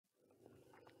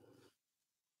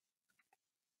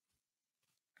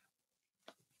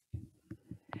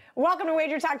Welcome to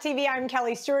Wager Talk TV. I'm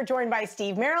Kelly Stewart, joined by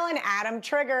Merril and Adam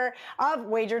Trigger of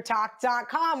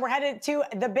WagerTalk.com. We're headed to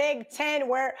the Big Ten,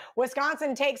 where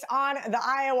Wisconsin takes on the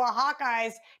Iowa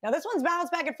Hawkeyes. Now, this one's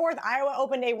bounced back and forth. Iowa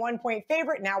opened a 1-point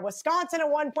favorite. Now, Wisconsin a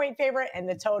 1-point favorite, and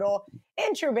the total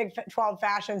in true Big 12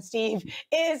 fashion, Steve,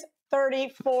 is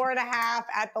 34.5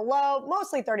 at the low,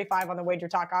 mostly 35 on the Wager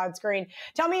Talk odds screen.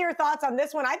 Tell me your thoughts on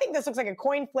this one. I think this looks like a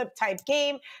coin flip type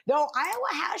game, though Iowa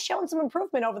has shown some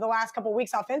improvement over the last couple of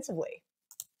weeks offensively.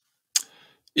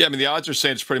 Yeah, I mean, the odds are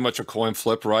saying it's pretty much a coin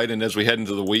flip, right? And as we head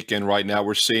into the weekend right now,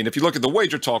 we're seeing, if you look at the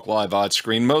Wager Talk live odds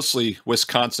screen, mostly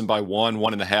Wisconsin by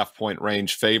 1.5 point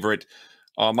range favorite.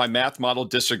 My math model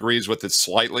disagrees with it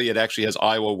slightly. It actually has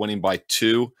Iowa winning by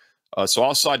 2. So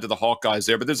I'll side to the Hawkeyes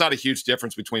there, but there's not a huge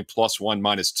difference between +1,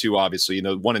 -2, obviously. You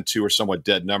know, 1 and 2 are somewhat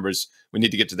dead numbers. We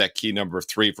need to get to that key number of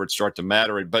 3 for it to start to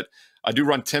matter. But I do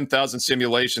run 10,000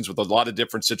 simulations with a lot of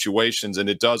different situations, and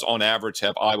it does, on average,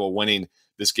 have Iowa winning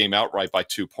this game outright by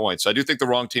 2 points. So I do think the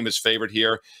wrong team is favored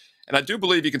here, and I do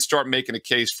believe you can start making a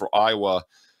case for Iowa,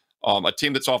 a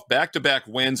team that's off back-to-back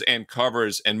wins and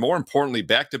covers, and more importantly,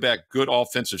 back-to-back good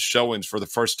offensive showings for the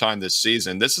first time this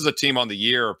season. This is a team on the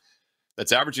year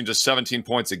that's averaging just 17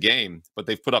 points a game, but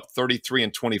they've put up 33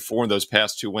 and 24 in those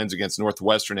past 2 wins against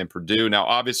Northwestern and Purdue. Now,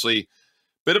 obviously,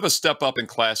 bit of a step up in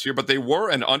class here, but they were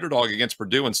an underdog against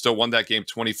Purdue and still won that game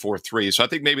 24-3. So I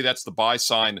think maybe that's the buy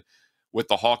sign with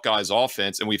the Hawkeyes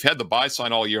offense. And we've had the buy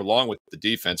sign all year long with the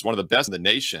defense, one of the best in the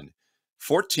nation.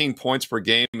 14 points per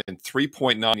game and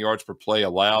 3.9 yards per play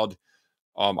allowed.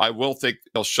 I will think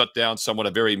they'll shut down somewhat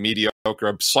a very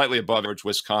mediocre, slightly above average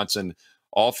Wisconsin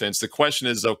offense. The question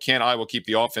is, though, can Iowa keep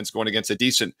the offense going against a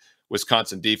decent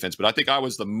Wisconsin defense? But I think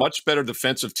Iowa's the much better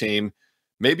defensive team,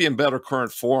 maybe in better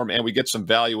current form, and we get some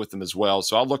value with them as well.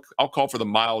 So I'll call for the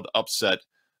mild upset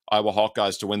Iowa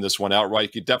Hawkeyes to win this one outright.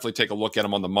 You could definitely take a look at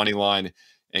them on the money line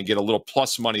and get a little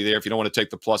plus money there. If you don't want to take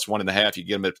the +1.5, you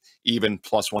get them at even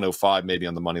 +105 maybe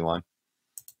on the money line.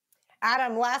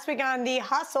 Adam, last week on The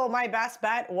Hustle, my best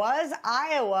bet was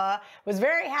Iowa. Was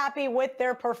very happy with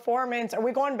their performance. Are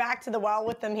we going back to the well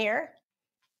with them here?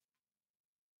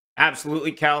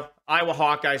 Absolutely, Kel. Iowa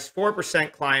Hawkeyes,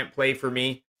 4% client play for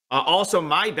me. Also,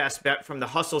 my best bet from the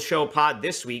Hustle Show pod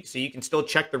this week, so you can still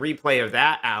check the replay of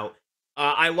that out.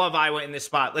 I love Iowa in this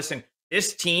spot. Listen,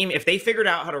 this team, if they figured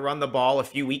out how to run the ball a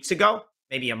few weeks ago,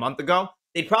 maybe a month ago,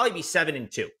 they'd probably be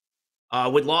 7-2.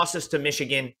 With losses to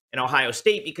Michigan and Ohio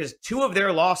State, because 2 of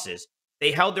their losses,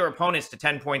 they held their opponents to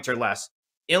 10 points or less.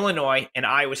 Illinois and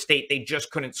Iowa State, they just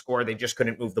couldn't score. They just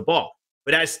couldn't move the ball.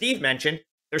 But as Steve mentioned,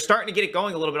 they're starting to get it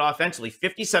going a little bit offensively.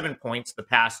 57 points the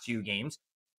past 2 games.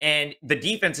 And the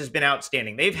defense has been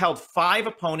outstanding. They've held 5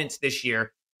 opponents this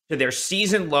year to their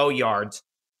season low yards.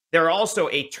 They're also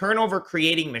a turnover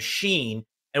creating machine.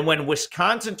 And when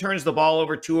Wisconsin turns the ball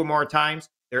over 2 or more times,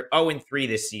 they're 0-3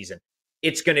 this season.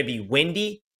 It's going to be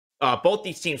windy. Both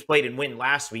these teams played and win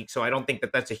last week, so I don't think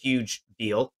that that's a huge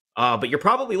deal. But you're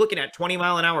probably looking at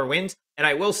 20-mile-an-hour winds. And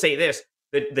I will say this,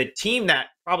 the team that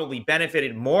probably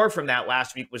benefited more from that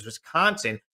last week was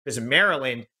Wisconsin, because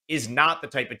Maryland is not the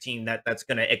type of team that's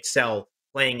going to excel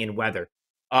playing in weather.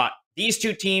 These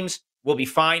 2 teams will be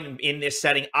fine in this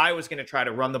setting. I was going to try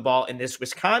to run the ball in this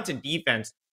Wisconsin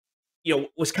defense. You know,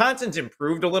 Wisconsin's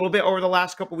improved a little bit over the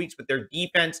last couple weeks, but their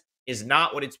defense is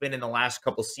not what it's been in the last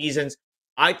couple seasons.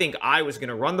 I think I was going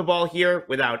to run the ball here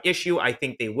without issue. I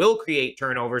think they will create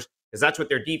turnovers because that's what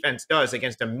their defense does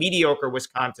against a mediocre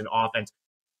Wisconsin offense.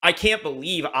 I can't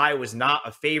believe I was not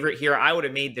a favorite here. I would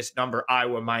have made this number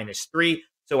Iowa -3.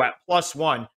 So at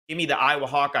 +1, give me the Iowa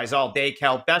Hawkeyes all day,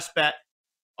 Kel. Best bet,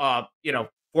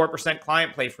 4%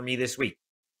 client play for me this week.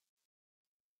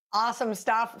 Awesome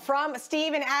stuff from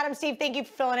Steve and Adam. Steve, thank you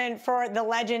for filling in for the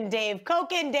legend Dave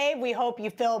Koken. Dave, we hope you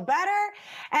feel better.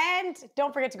 And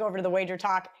don't forget to go over to the Wager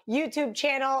Talk YouTube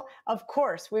channel. Of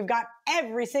course, we've got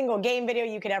every single game video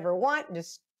you could ever want.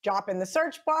 Just drop in the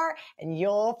search bar and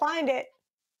you'll find it.